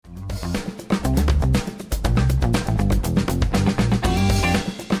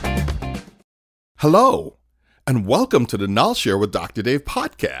Hello, and welcome to the Null Share with Dr. Dave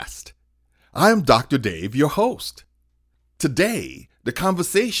podcast. I am Dr. Dave, your host. Today, the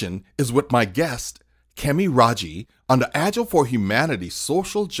conversation is with my guest, Kemmy Raji, on the Agile for Humanity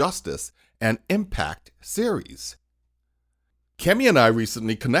Social Justice and Impact series. Kemmy and I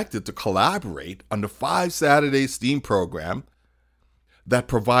recently connected to collaborate on the 5 Saturday STEAM program that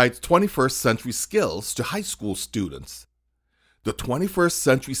provides 21st century skills to high school students. The 21st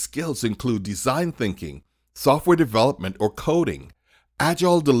century skills include design thinking, software development or coding,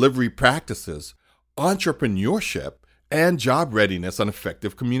 agile delivery practices, entrepreneurship, and job readiness and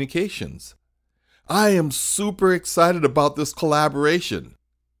effective communications. I am super excited about this collaboration.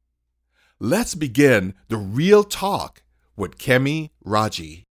 Let's begin the real talk with Kemmy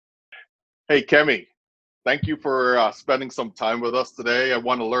Raji. Hey, Kemmy, thank you for spending some time with us today. I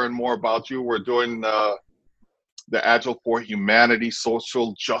want to learn more about you. We're doing the Agile for Humanity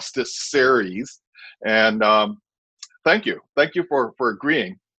Social Justice series. And thank you. Thank you for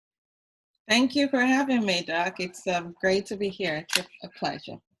agreeing. Thank you for having me, Doc. It's great to be here. It's a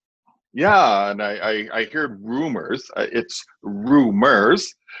pleasure. Yeah, and I heard rumors, it's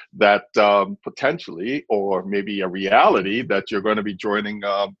rumors that potentially, or maybe a reality, that you're going to be joining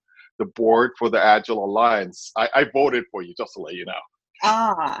the board for the Agile Alliance. I voted for you, just to let you know.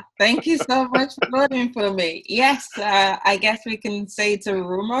 Thank you so much for voting for me. Yes, I guess we can say it's a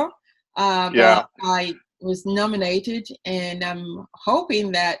rumor, but I was nominated, and I'm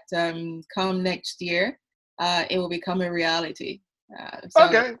hoping that come next year, it will become a reality.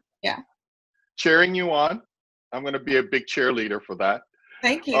 Okay. Yeah. Cheering you on. I'm going to be a big cheerleader for that.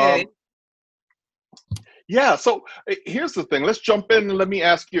 Thank you. Yeah, so here's the thing. Let's jump in and let me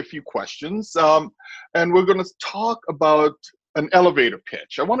ask you a few questions. And we're going to talk about an elevator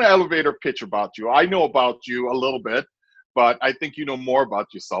pitch. I want an elevator pitch about you. I know about you a little bit, but I think you know more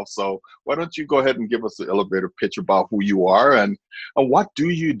about yourself. So why don't you go ahead and give us an elevator pitch about who you are and what do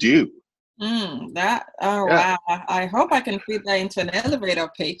you do? Wow. I hope I can fit that into an elevator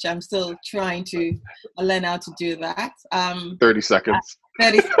pitch. I'm still trying to learn how to do that. 30 seconds.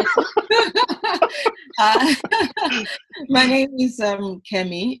 30 seconds. My name is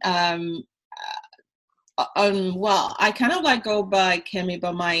Kemmy. Well, I kind of like go by Kemmy,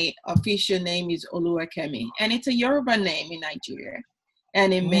 but my official name is Kemmy, and it's a Yoruba name in Nigeria,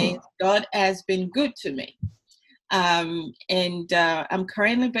 and it means God has been good to me. And I'm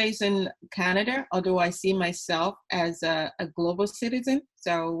currently based in Canada, although I see myself as a global citizen.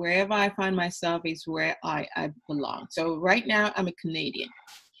 So wherever I find myself is where I belong. So right now I'm a Canadian.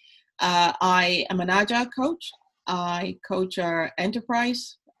 I am an Agile coach. I coach our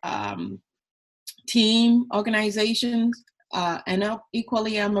enterprise, team, organizations, and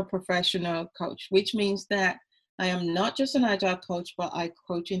equally I'm a professional coach, which means that I am not just an Agile coach, but I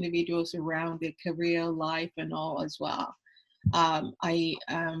coach individuals around their career, life, and all as well. I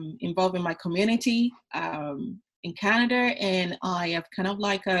am involved in my community in Canada, and I have kind of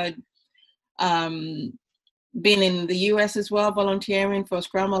like been in the US as well, volunteering for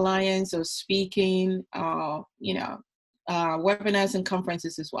Scrum Alliance or speaking, webinars and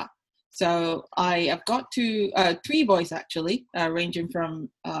conferences as well. So I have got 3 boys actually, ranging from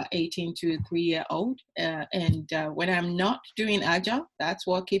 18 to 3-year-old. And when I'm not doing Agile, that's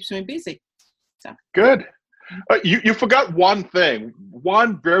what keeps me busy. So. Good. You forgot one thing,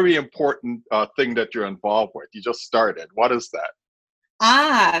 one very important thing that you're involved with. You just started. What is that?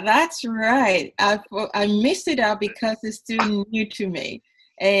 That's right. I missed it out because it's still new to me.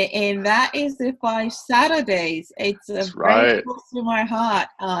 And that is the 5 Saturdays. It's very close to my heart.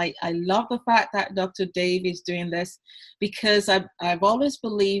 I love the fact that Dr. Dave is doing this because I've always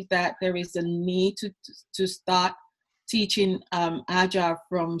believed that there is a need to start teaching Agile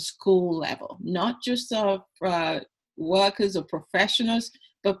from school level, not just workers or professionals,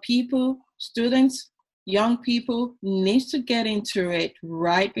 but people, students, young people need to get into it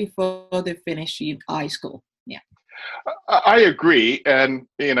right before they finish high school. Yeah. I agree. And,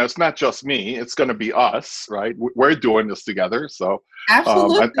 it's not just me. It's going to be us, right? We're doing this together. So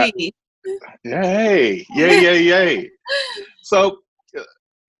absolutely. Yay. So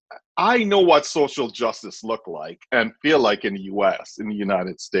I know what social justice look like and feel like in the US, in the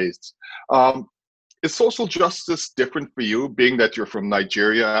United States. Is social justice different for you, being that you're from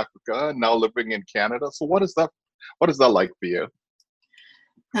Nigeria, Africa, now living in Canada? So what is that like for you?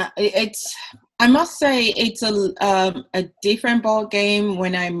 I must say it's a different ball game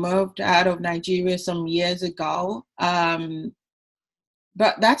when I moved out of Nigeria some years ago.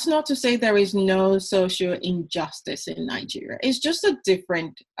 But that's not to say there is no social injustice in Nigeria. It's just a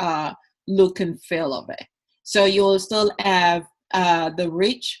different look and feel of it. So you'll still have the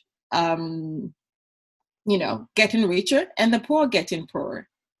rich getting richer and the poor getting poorer.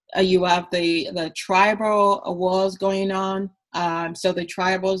 You have the tribal wars going on. So the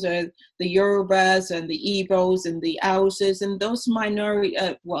tribals are the Yorubas and the Igbos and the Hausas and those minority,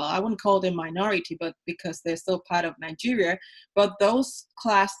 well, I wouldn't call them minority, but because they're still part of Nigeria, but those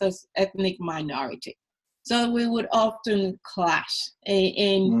classed as ethnic minority. So we would often clash.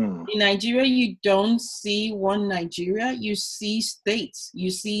 In Nigeria, you don't see one Nigeria, you see states, you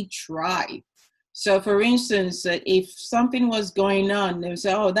see tribe. So for instance, if something was going on, they would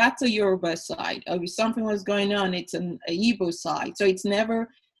say, oh, that's a Yoruba side. Or if something was going on, it's a Igbo side. So it's never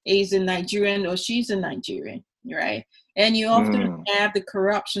he's a Nigerian or she's a Nigerian, right? And you often have the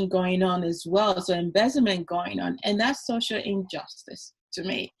corruption going on as well. So embezzlement going on. And that's social injustice to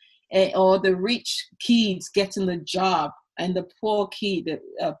me. Or the rich kids getting the job and the poor kid,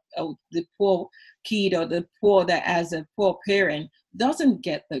 the poor kid or the poor that has a poor parent doesn't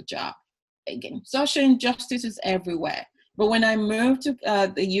get the job. Again, social injustice is everywhere. But when I moved to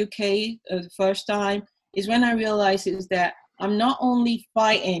the UK the first time is when I realized is that I'm not only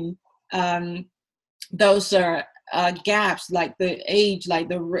fighting those gaps like the age, like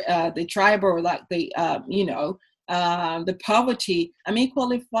the tribal, like the the poverty. I'm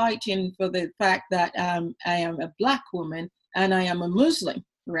equally fighting for the fact that I am a Black woman and I am a Muslim,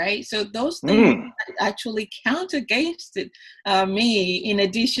 right? So those things actually count against it, me, in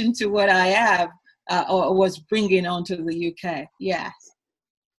addition to what I have or was bringing onto the UK. Yes.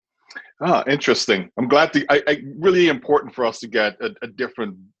 Ah, interesting. I'm glad really important for us to get a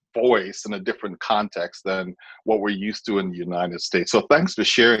different voice and a different context than what we're used to in the United States. So thanks for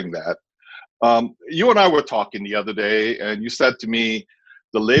sharing that. You and I were talking the other day, and you said to me,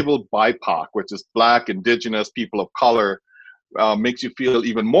 the label BIPOC, which is Black, Indigenous, People of Color, makes you feel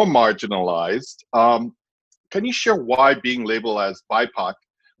even more marginalized. Can you share why being labeled as BIPOC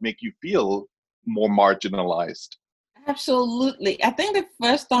make you feel more marginalized? Absolutely. I think the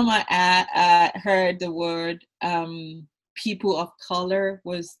first time I heard the word people of color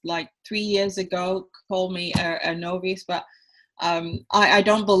was like 3 years ago. Call me a novice, but I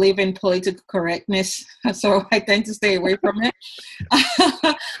don't believe in political correctness, so I tend to stay away from it.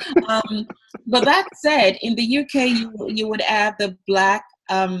 But that said, in the UK, you would have the Black,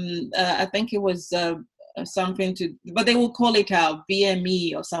 I think it was something to, but they will call it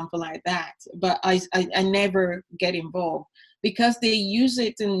BME or something like that. But I never get involved because they use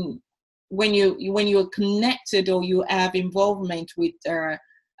it in when you're connected or you have involvement with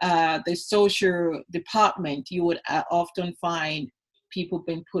the social department, you would often find people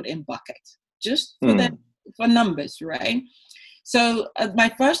being put in buckets just for numbers, right? So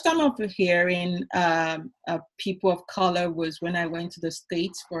my first time of hearing people of color was when I went to the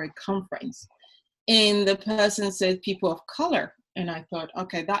States for a conference. And the person said people of color. And I thought,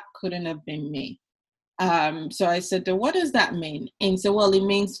 okay, that couldn't have been me. So I said, what does that mean? And so, well, it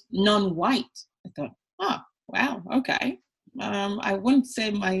means non-white. I thought, oh, wow, okay. I wouldn't say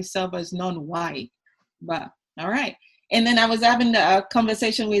myself as non-white, but all right. And then I was having a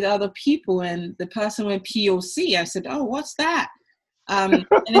conversation with other people, and the person went POC. I said, oh, what's that? And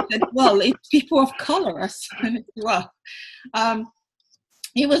it said, well, it's people of color. I said, well,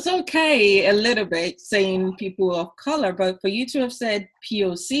 it was okay a little bit saying people of color, but for you to have said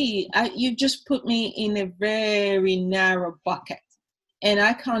POC, you just put me in a very narrow bucket, and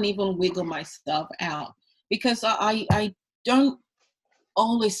I can't even wiggle myself out because I don't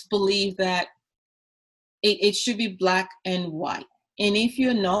always believe that it should be black and white. And if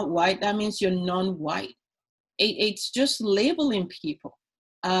you're not white, that means you're non-white. It's just labeling people.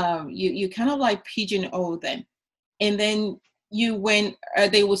 You kind of like pigeonhole them. And then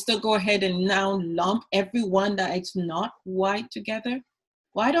they will still go ahead and now lump everyone that is not white together.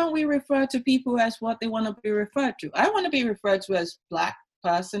 Why don't we refer to people as what they want to be referred to? I want to be referred to as Black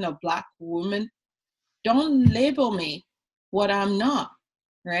person or Black woman. Don't label me what I'm not,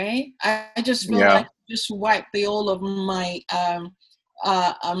 right? I just feel like just wipe the all of my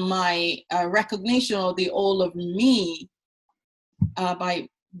recognition or the all of me by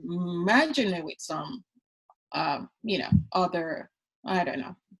merging it with some other, I don't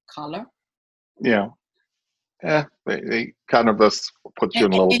know, color. Yeah. Yeah, they kind of just put you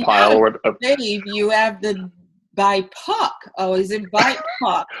in a little pile. Dave, you have the BIPOC, or is it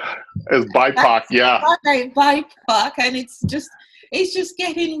BIPOC? It's BIPOC, yeah. Okay, BIPOC, and it's just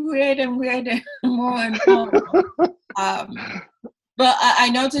getting weirder and weirder more and more. But I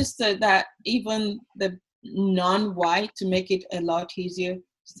noticed that even the non-white, to make it a lot easier,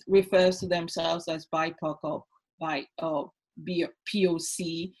 refers to themselves as BIPOC or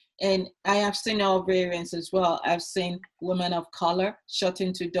POC. And I have seen all variants as well. I've seen women of color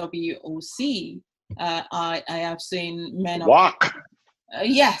shortened to WOC. I have seen men walk.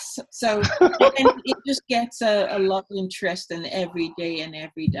 Yes. So and it just gets a lot interesting every day and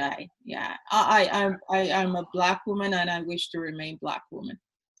every day. Yeah. I'm a Black woman and I wish to remain Black woman.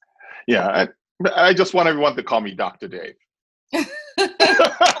 Yeah. I just want everyone to call me Dr. Dave.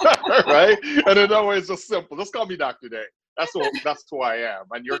 Right? And it's always just simple. Just call me Dr. Dave. That's who I am.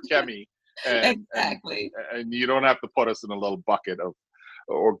 And you're Kemmy. And, exactly. And you don't have to put us in a little bucket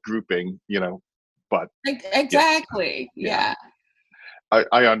or grouping, but exactly. Yeah.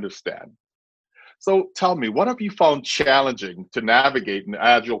 I understand. So tell me, what have you found challenging to navigate an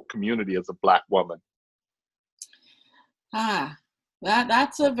Agile community as a Black woman?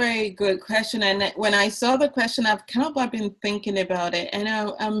 That's a very good question. And when I saw the question, I've been thinking about it. And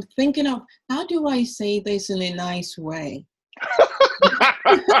I'm thinking of, how do I say this in a nice way?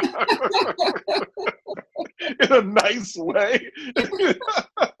 In a nice way?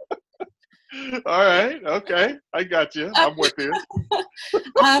 All right. Okay. I got you. I'm with you.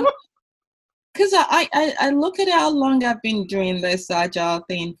 Because I look at how long I've been doing this Agile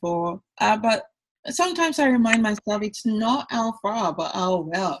thing for, but sometimes I remind myself it's not how far, but how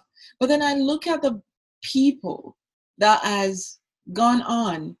well. But then I look at the people that has gone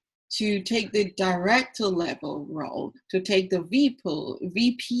on to take the director level role, to take the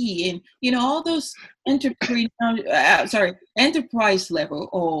VP, and all those enterprise level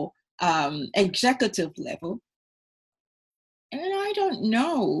or executive level. And I don't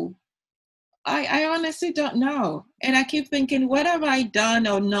know. I honestly don't know. And I keep thinking, what have I done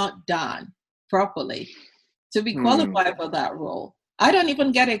or not done properly to be qualified for that role? I don't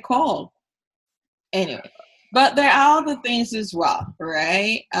even get a call. Anyway, but there are other things as well,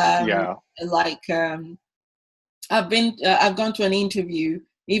 right? Like I've gone to an interview,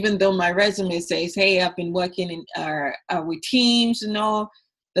 even though my resume says, hey, I've been working in with teams and all,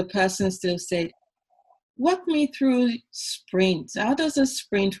 the person still said, walk me through sprints. How does a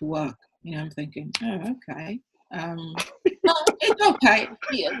sprint work? I'm thinking, oh, okay. It's okay.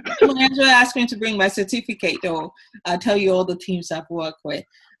 You might as well ask me to bring my certificate, or I'll tell you all the teams I've worked with.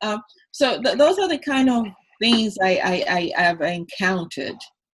 So those are the kind of things I have encountered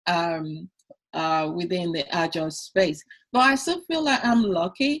within the Agile space. But I still feel like I'm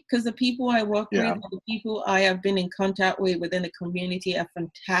lucky because the people I work with, the people I have been in contact with within the community are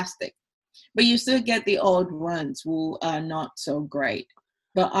fantastic. But you still get the odd ones who are not so great.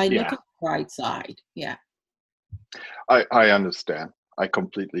 But I look at the bright side. Yeah. I understand. I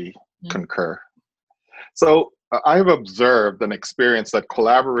completely concur. So I've observed and experienced that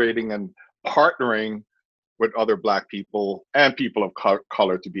collaborating and partnering with other Black people and people of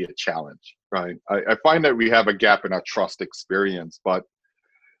color to be a challenge, right? I find that we have a gap in our trust experience. But,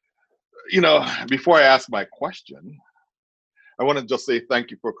 before I ask my question, I want to just say thank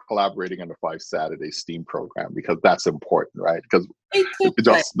you for collaborating on the 5 Saturday STEAM program, because that's important, right? Because I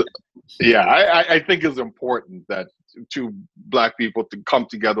think it's important that two Black people to come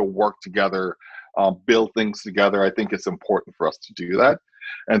together, work together, build things together. I think it's important for us to do that.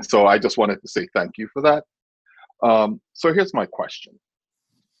 And so I just wanted to say thank you for that. So here's my question.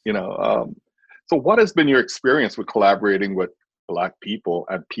 So what has been your experience with collaborating with Black people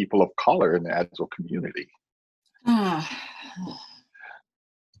and people of color in the Agile community?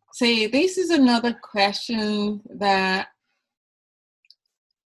 See, this is another question that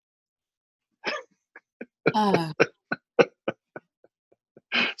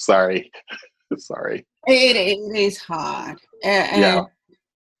Sorry. It is hard. And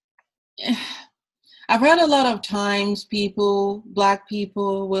I've heard a lot of times Black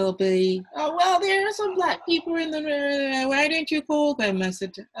people will be, oh, well, there are some Black people in the room. Why don't you call them? I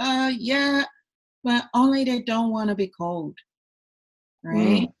said, yeah, but only they don't want to be called,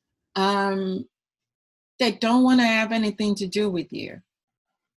 right? They don't want to have anything to do with you,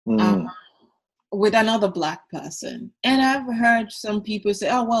 with another Black person. And I've heard some people say,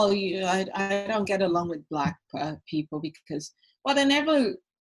 oh, well, I don't get along with Black people because, well, they never,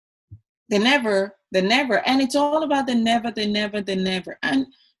 and it's all about the never. And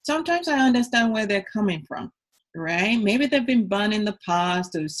sometimes I understand where they're coming from, right? Maybe they've been burned in the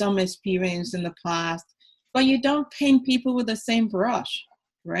past or some experience in the past, but you don't paint people with the same brush,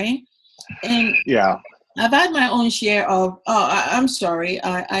 right? And I've had my own share of, I'm sorry,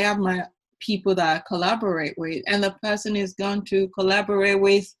 I have my people that I collaborate with, and the person is going to collaborate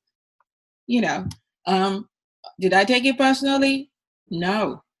with, did I take it personally?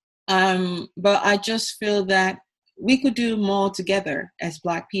 No. But I just feel that we could do more together as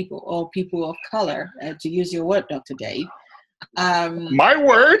Black people or people of color, to use your word, Dr. Dave. My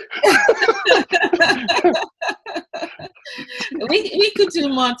word. we could do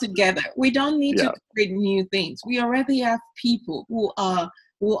more together. We don't need Yeah. to create new things. We already have people who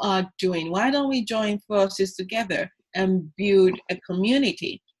are doing. Why don't we join forces together and build a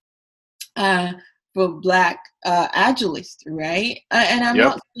community for Black Agilists, right? And I'm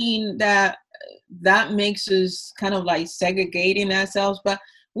not saying that makes us kind of like segregating ourselves, but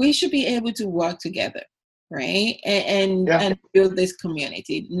we should be able to work together, right? And build this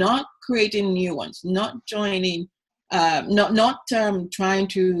community, not creating new ones, not joining, not trying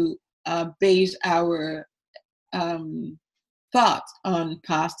to base our thoughts on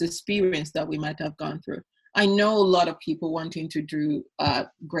past experience that we might have gone through. I know a lot of people wanting to do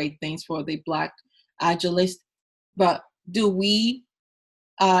great things for the Black Agilists, but do we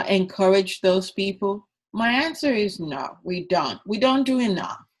encourage those people? My answer is no, we don't. We don't do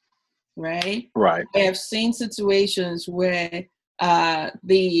enough, right? Right. I have seen situations where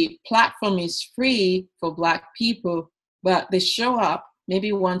the platform is free for Black people, but they show up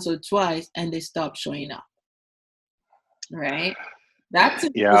maybe once or twice and they stop showing up, right? That's a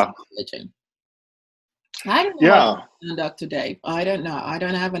religion. I don't know how to conduct today. I don't know. I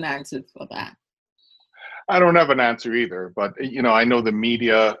don't have an answer for that. I don't have an answer either, but I know the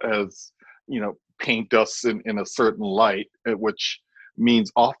media has, paint us in a certain light, which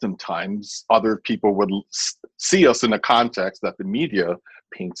means oftentimes other people would see us in a context that the media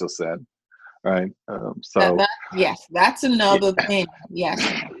paints us in, right? Yes, that's another thing. Yes,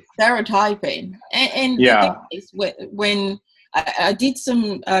 stereotyping. And the thing is, when I did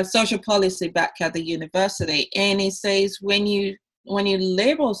some social policy back at the university, and it says when you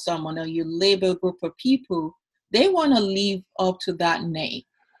label someone or you label a group of people, they want to live up to that name.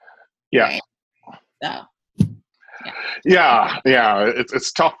 Yeah. Right? So,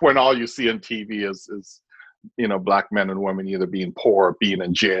 It's tough when all you see on TV is Black men and women either being poor, being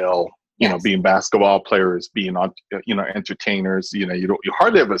in jail, being basketball players, being entertainers. You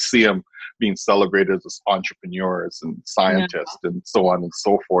hardly ever see them being celebrated as entrepreneurs and scientists and so on and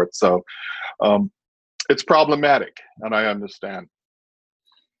so forth. So it's problematic, and I understand.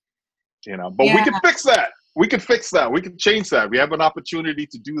 But we can fix that. We can fix that. We can change that. We have an opportunity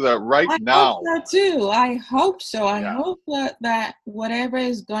to do that now. I hope so too. I hope so. I hope that whatever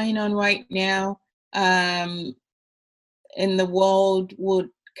is going on right now in the world would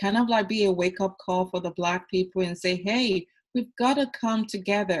kind of like be a wake-up call for the Black people and say, hey, we've got to come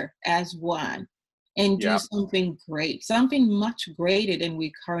together as one and do something great, something much greater than we're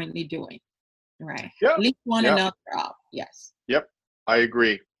currently doing. Right. Lift one another up. Yes. Yep. I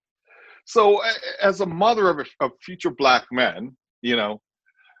agree. So as a mother of future Black men,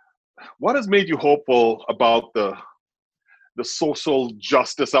 what has made you hopeful about the social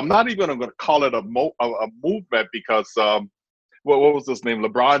justice? I'm not even going to call it a movement because what was his name?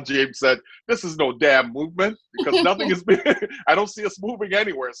 LeBron James said, this is no damn movement because nothing is being, I don't see us moving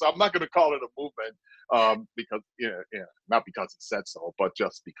anywhere. So I'm not going to call it a movement because, not because it said so, but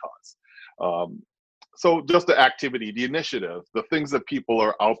just because. So just the activity, the initiative, the things that people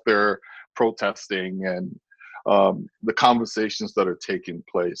are out there protesting and the conversations that are taking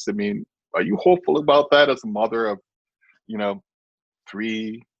place. I mean, are you hopeful about that as a mother of,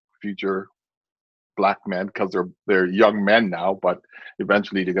 3 future Black men? Because they're young men now, but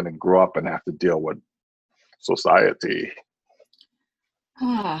eventually they're going to grow up and have to deal with society.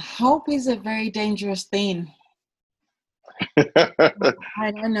 Hope is a very dangerous thing.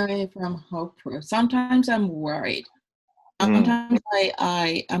 I don't know if I'm hopeful. Sometimes I'm worried. Sometimes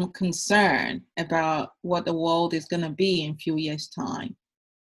I am concerned about what the world is going to be in a few years' time.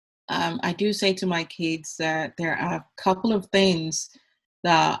 I do say to my kids that there are a couple of things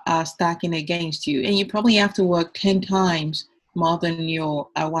that are stacking against you, and you probably have to work 10 times more than your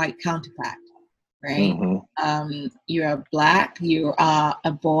white counterpart, right? You are Black, you are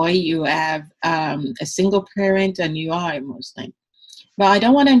a boy, you have a single parent, and you are a Muslim. But I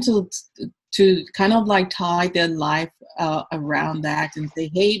don't want them to kind of like tie their life around that and say,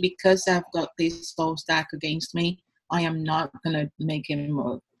 hey, because I've got this soul stack against me, I am not going to make a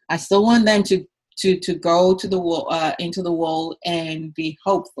move. I still want them to go to the wall, into the world and be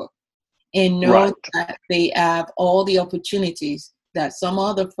hopeful and know that they have all the opportunities that some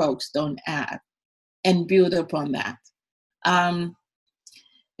other folks don't have and build upon that.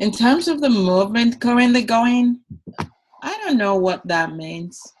 In terms of the movement currently going, I don't know what that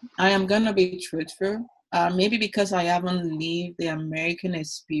means. I am going to be truthful. Maybe because I haven't lived the American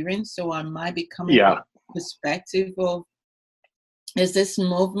experience, so I might be coming from a perspective of, is this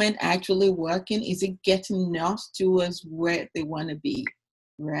movement actually working? Is it getting us towards where they want to be,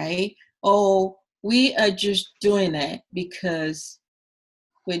 right? Or we are just doing it because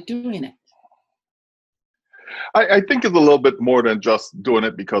we're doing it. I think it's a little bit more than just doing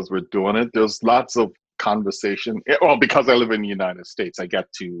it because we're doing it. There's lots of conversation. Well, because I live in the United States, I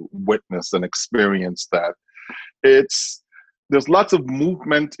get to witness and experience that. There's lots of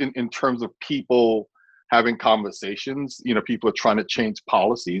movement in terms of people having conversations. People are trying to change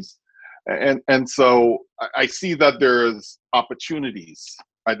policies. And so I see that there's opportunities,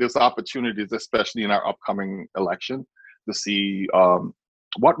 right? There's opportunities, especially in our upcoming election, to see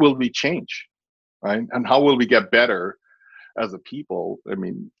what will we change, right? And how will we get better as a people? I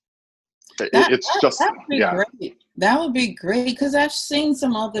mean, it's just, that would be great. That would be great, because I've seen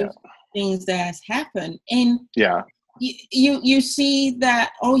some other things that has happened. And you see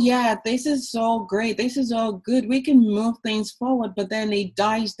that, oh yeah, this is so great, this is all good, we can move things forward, but then it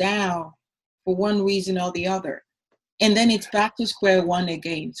dies down for one reason or the other, and then it's back to square one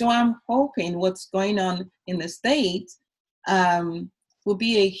again. So I'm hoping what's going on in the States will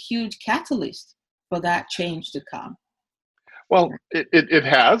be a huge catalyst for that change to come. Well, it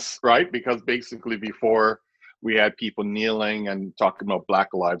has, right? Because basically before we had people kneeling and talking about Black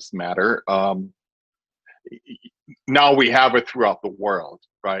Lives Matter. Now we have it throughout the world,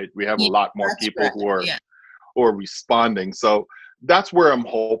 right? We have a lot more people who are responding. So that's where I'm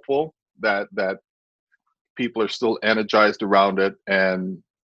hopeful that people are still energized around it, and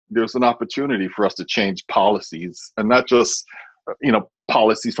there's an opportunity for us to change policies, and not just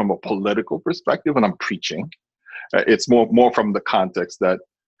policies from a political perspective. And I'm preaching. It's more from the context that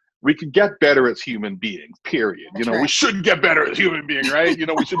we could get better as human beings, period. We should get better as human beings, right?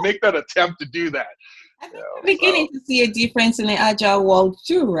 We should make that attempt to do that. I think we're beginning to see a difference in the Agile world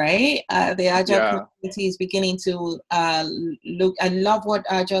too, right? The Agile community is beginning to look. I love what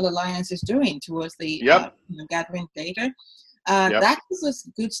Agile Alliance is doing towards the gathering data. That is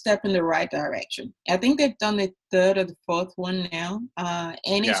a good step in the right direction. I think they've done the third or the fourth one now,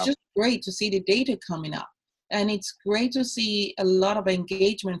 and it's just great to see the data coming up. And it's great to see a lot of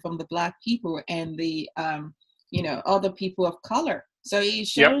engagement from the Black people and the other people of color. So it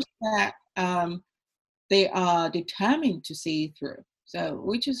shows that they are determined to see it through. So,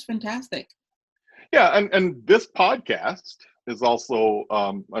 which is fantastic. Yeah, and this podcast is also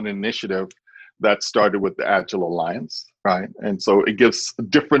an initiative that started with the Agile Alliance, right? And so it gives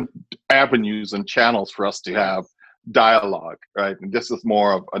different avenues and channels for us to have dialogue, right? And this is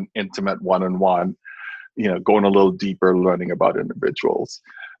more of an intimate one-on-one, going a little deeper, learning about individuals,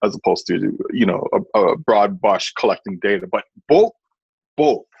 as opposed to, a broad brush collecting data. But both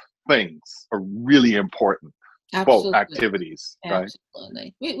things are really important. Absolutely. Both activities, right?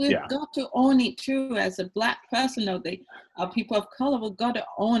 Absolutely. We've got to own it too. As a Black person, or the people of color, we've got to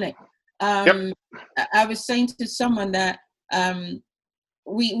own it. I was saying to someone that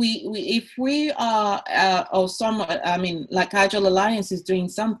we if we are like Agile Alliance is doing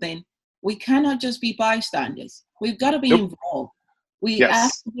something, we cannot just be bystanders. We've got to be involved. We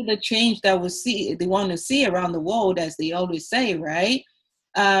have to be the change that they want to see around the world, as they always say, right?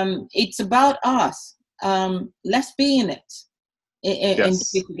 It's about us. Let's be in it and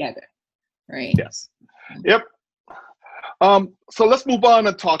be together, right? Yes. Yep. So let's move on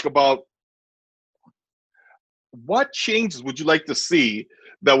and talk about what changes would you like to see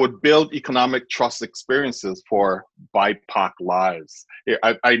that would build economic trust experiences for BIPOC lives?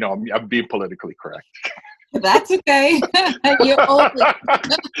 I know I'm being politically correct. That's okay. You're always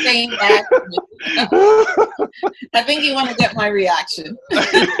saying that. I think you want to get my reaction.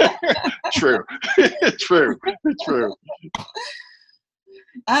 True.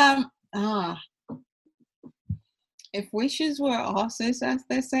 If wishes were horses, as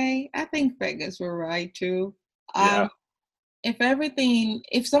they say, I think figures were right too.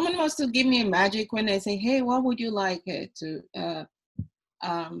 If someone wants to give me a magic when they say, hey, what would you like it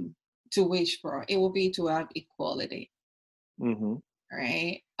to wish for, it will be to have equality. Mm-hmm.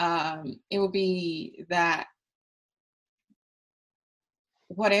 Right? It will be that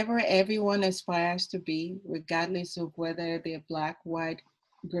whatever everyone aspires to be, regardless of whether they're Black, white,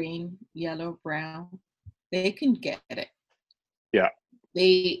 green, yellow, brown, they can get it. Yeah.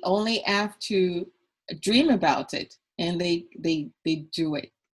 They only have to dream about it, and they do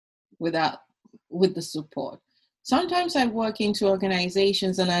it with the support. Sometimes I work into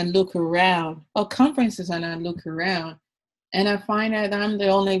organizations and I look around, or conferences, and I look around, and I find out I'm the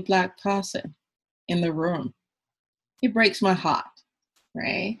only Black person in the room. It breaks my heart,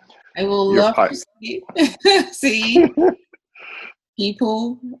 right? I will love to see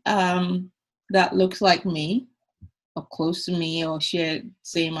people that looks like me, or close to me, or share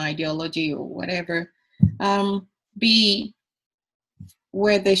same ideology or whatever, be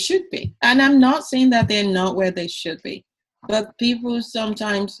where they should be. And I'm not saying that they're not where they should be, but people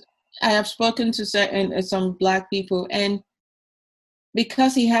sometimes I have spoken to some Black people, and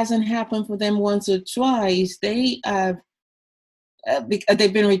because it hasn't happened for them once or twice, they've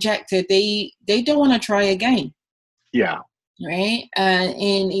been rejected. They don't want to try again. Yeah. Right.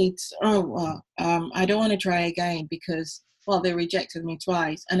 And it's, I don't want to try again because, well, they rejected me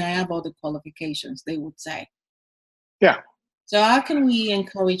twice and I have all the qualifications, they would say. Yeah. So how can we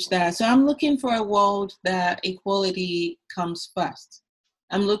encourage that? So I'm looking for a world that equality comes first.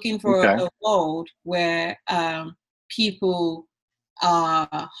 I'm looking for a world where people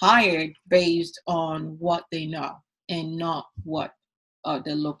are hired based on what they know and not what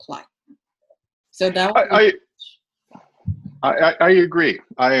they look like. So that I agree.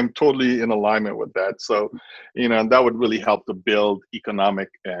 I am totally in alignment with that. So, that would really help to build economic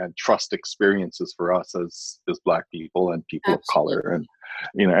and trust experiences for us as Black people and people of color, and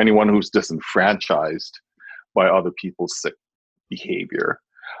anyone who's disenfranchised by other people's sick behavior.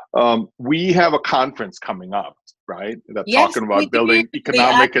 We have a conference coming up, right? That's talking about building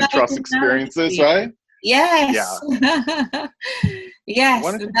economic and trust experiences, right? Yes. Yeah. Yes.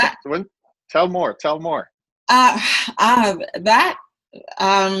 Tell more. That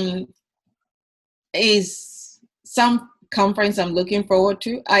is some conference I'm looking forward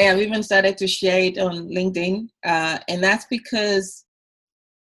to. I have even started to share it on LinkedIn, and that's because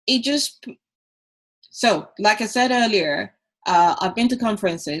so like I said earlier, I've been to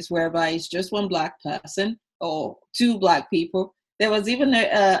conferences whereby it's just one Black person or two Black people. There was even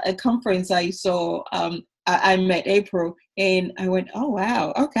a conference I saw. I met April, and I went, "Oh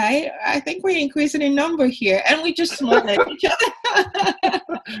wow, okay. I think we're increasing in number here," and we just smiled at each other.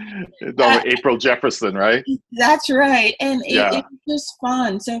 April Jefferson, right? That's right, and it was just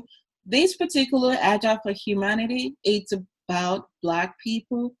fun. So this particular Agile for Humanity, it's about Black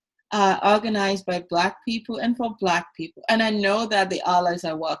people, organized by Black people and for Black people. And I know that the allies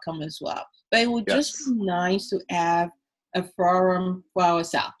are welcome as well. But it would just be nice to have a forum for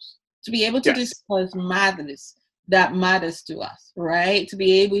ourselves, to be able to discuss matters that matters to us, right? To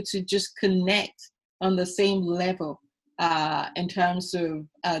be able to just connect on the same level in terms of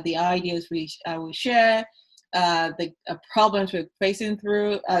the ideas we share, the problems we're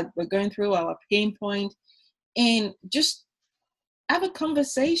going through, our pain point, and just have a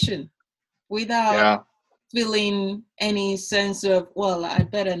conversation without feeling any sense of, well, I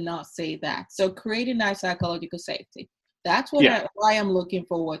better not say that. So creating that psychological safety. That's why I'm looking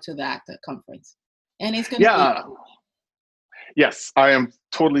forward to that conference. And it's going to be. Yes, I am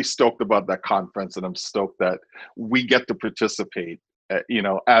totally stoked about that conference, and I'm stoked that we get to participate.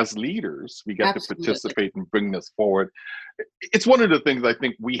 As leaders, we get to participate and bring this forward. It's one of the things I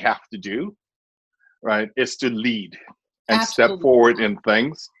think we have to do, right? Is to lead and step forward in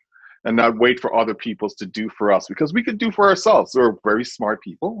things, and not wait for other people to do for us, because we can do for ourselves. We're very smart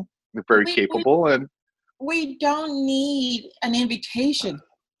people. We're very capable, and we don't need an invitation,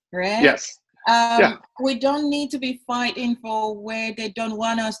 right? Yes. We don't need to be fighting for where they don't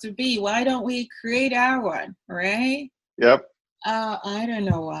want us to be. Why don't we create our one, right? Yep. I don't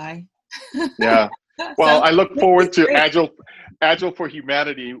know why. Yeah. Well, I look forward to Agile for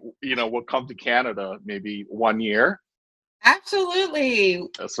Humanity. Will come to Canada maybe 1 year. Absolutely.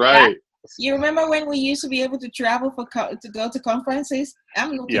 That's right. You remember when we used to be able to travel to go to conferences?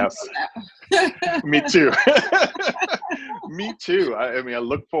 I'm looking for that. Me too. Me too. I mean, I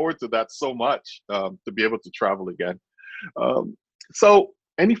look forward to that so much, to be able to travel again. So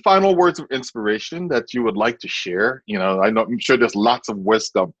any final words of inspiration that you would like to share? I'm sure there's lots of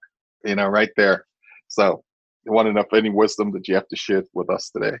wisdom, right there. So I want to know if any wisdom that you have to share with us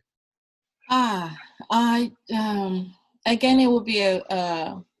today. Again, it would be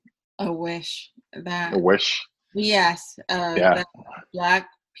a wish that. A wish. Yes. That Black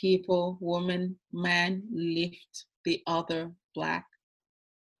people, woman, man, lift the other Black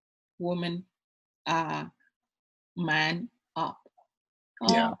woman, man up.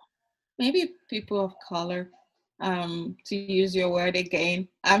 Maybe people of color, to use your word again.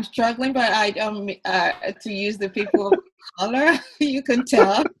 I'm struggling, but I don't to use the people of color. You can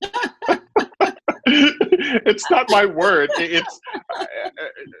tell. It's not my word. It's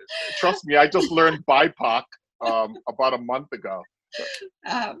trust me. I just learned BIPOC about a month ago.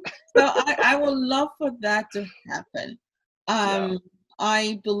 So I would love for that to happen.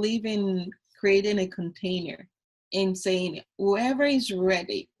 I believe in creating a container, in saying whoever is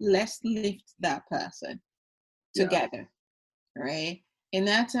ready, let's lift that person together, right? And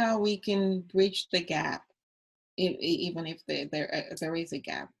that's how we can bridge the gap, even if there is a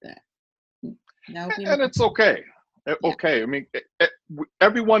gap there. And it's okay. Okay, I mean,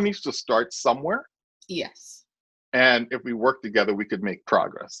 everyone needs to start somewhere. Yes. And if we work together, we could make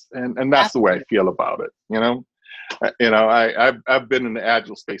progress. And that's the way I Absolutely. feel about it. I've been in the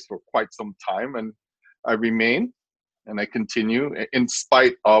Agile space for quite some time, and I remain and I continue in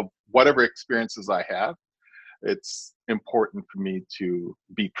spite of whatever experiences I have. It's important for me to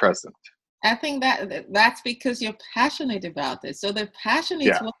be present. I think that's because you're passionate about this. So the passion is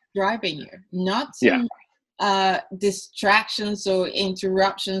Yeah, what's driving you, not yeah, some distractions or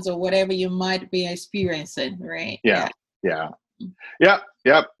interruptions or whatever you might be experiencing, right? yeah, Yeah. yeah, yeah,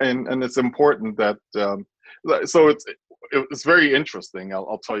 yeah. And it's important that so it's very interesting.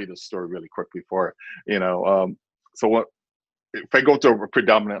 I'll tell you this story really quick before so what if I go to a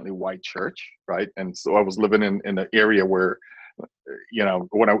predominantly white church, right? And so I was living in an area where,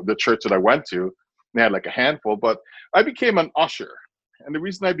 the church that I went to, they had like a handful, but I became an usher. And the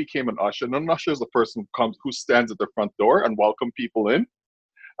reason I became an usher, and an usher is a person who stands at the front door and welcome people in.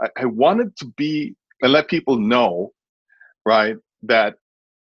 I wanted to be and let people know, right, that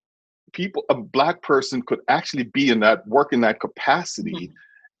a black person could actually work in that capacity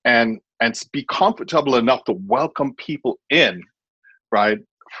Mhm. and be comfortable enough to welcome people in, right?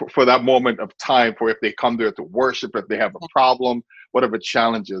 For that moment of time, for if they come there to worship, if they have a problem, whatever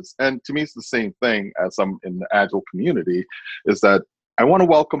challenges. And to me, it's the same thing as I'm in the Agile community, is that I want to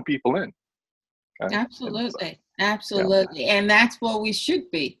welcome people in. Okay? And so, Absolutely. yeah, Absolutely. And that's what we should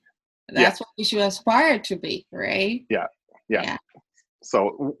be. yeah, That's what we should aspire to be, right? yeah, yeah. Yeah.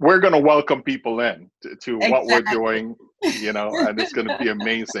 So we're going to welcome people in to what we're Exactly. doing, and it's going to be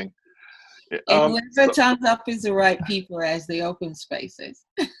amazing. And whoever So turns up is the right people as the open spaces.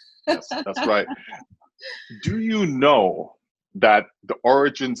 yes, that's right. Do you know that the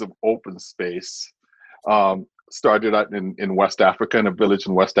origins of open space started out in West Africa, in a village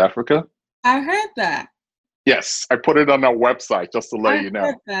in West Africa? I heard that. Yes, I put it on our website just to let I you heard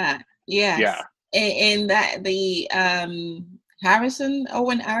know. that. Yeah, Yes. And that the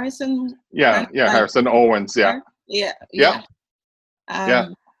Owen Harrison yeah, kind of yeah. like Harrison Owens. Yeah, yeah, yeah, yeah. yeah,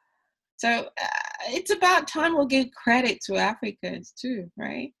 Um, so it's about time we'll give credit to Africans too,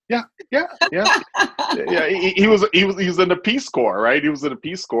 right? yeah, yeah, yeah. Yeah, he was in the Peace Corps, right? He was in the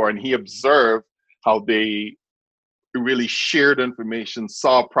Peace Corps, and he observed how they really shared information,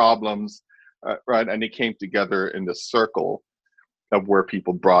 saw problems, right, and they came together in the circle of where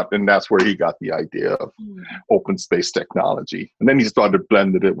people and that's where he got the idea of Mm. open space technology, and then he started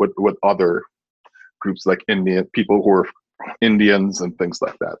blending it with other groups like Indian people who were Indians and things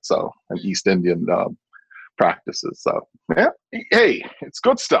like that. So and East Indian practices. So yeah, hey, it's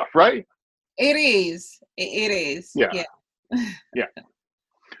good stuff, right? It is. It is. Yeah, Yeah. yeah.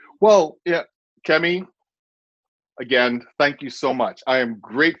 Well, yeah, Kemmy, again, thank you so much. I am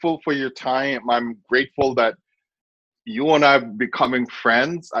grateful for your time. I'm grateful that you and I are becoming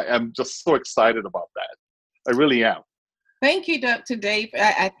friends. I am just so excited about that. I really am. Thank you, Dr. Dave.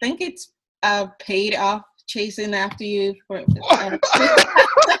 I think it's paid off chasing after you for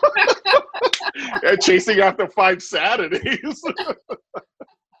Chasing after 5 Saturdays.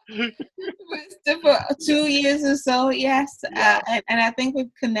 for 2 years or so. Yes, Yeah. and I think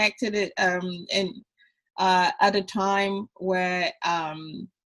we've connected it at a time where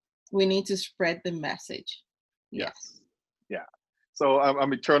we need to spread the message. Yes. Yes. Yeah. So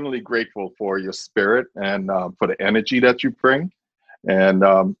I'm eternally grateful for your spirit and for the energy that you bring. And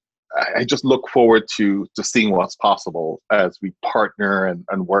I just look forward to seeing what's possible as we partner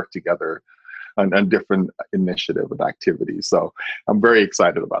and work together on different initiative and activities. So I'm very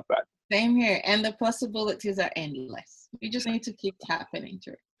excited about that. Same here, and the possibilities are endless. We just need to keep tapping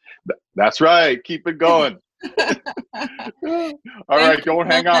into That's right. Keep it going. it. All Thank right. you Don't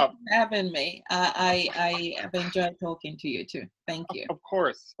so hang much up. for having me. I have enjoyed talking to you too. Thank you. Of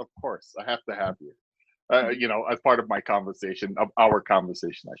course. Of course. I have to have you. As part of my conversation, of our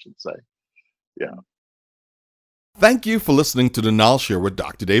conversation, I should say. Yeah. Thank you for listening to the Knowledge Share with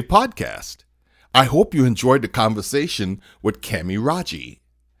Dr. Dave podcast. I hope you enjoyed the conversation with Kemmy Raji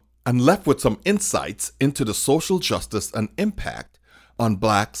and left with some insights into the social justice and impact on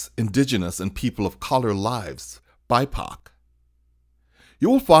Blacks, Indigenous, and people of color lives, BIPOC. You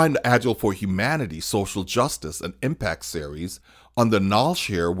will find the Agile for Humanity Social Justice and Impact series on the Knowledge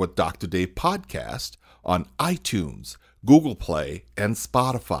Share with Dr. Dave podcast on iTunes, Google Play, and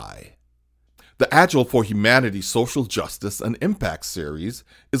Spotify. The Agile for Humanity Social Justice and Impact series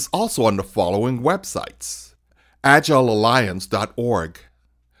is also on the following websites: agilealliance.org,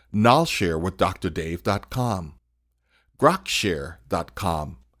 knowledgesharewithdrdave.com,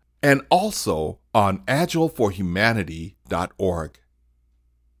 grokshare.com, and also on agileforhumanity.org.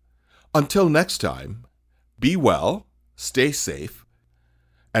 Until next time, be well, stay safe,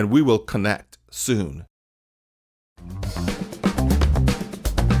 and we will connect soon.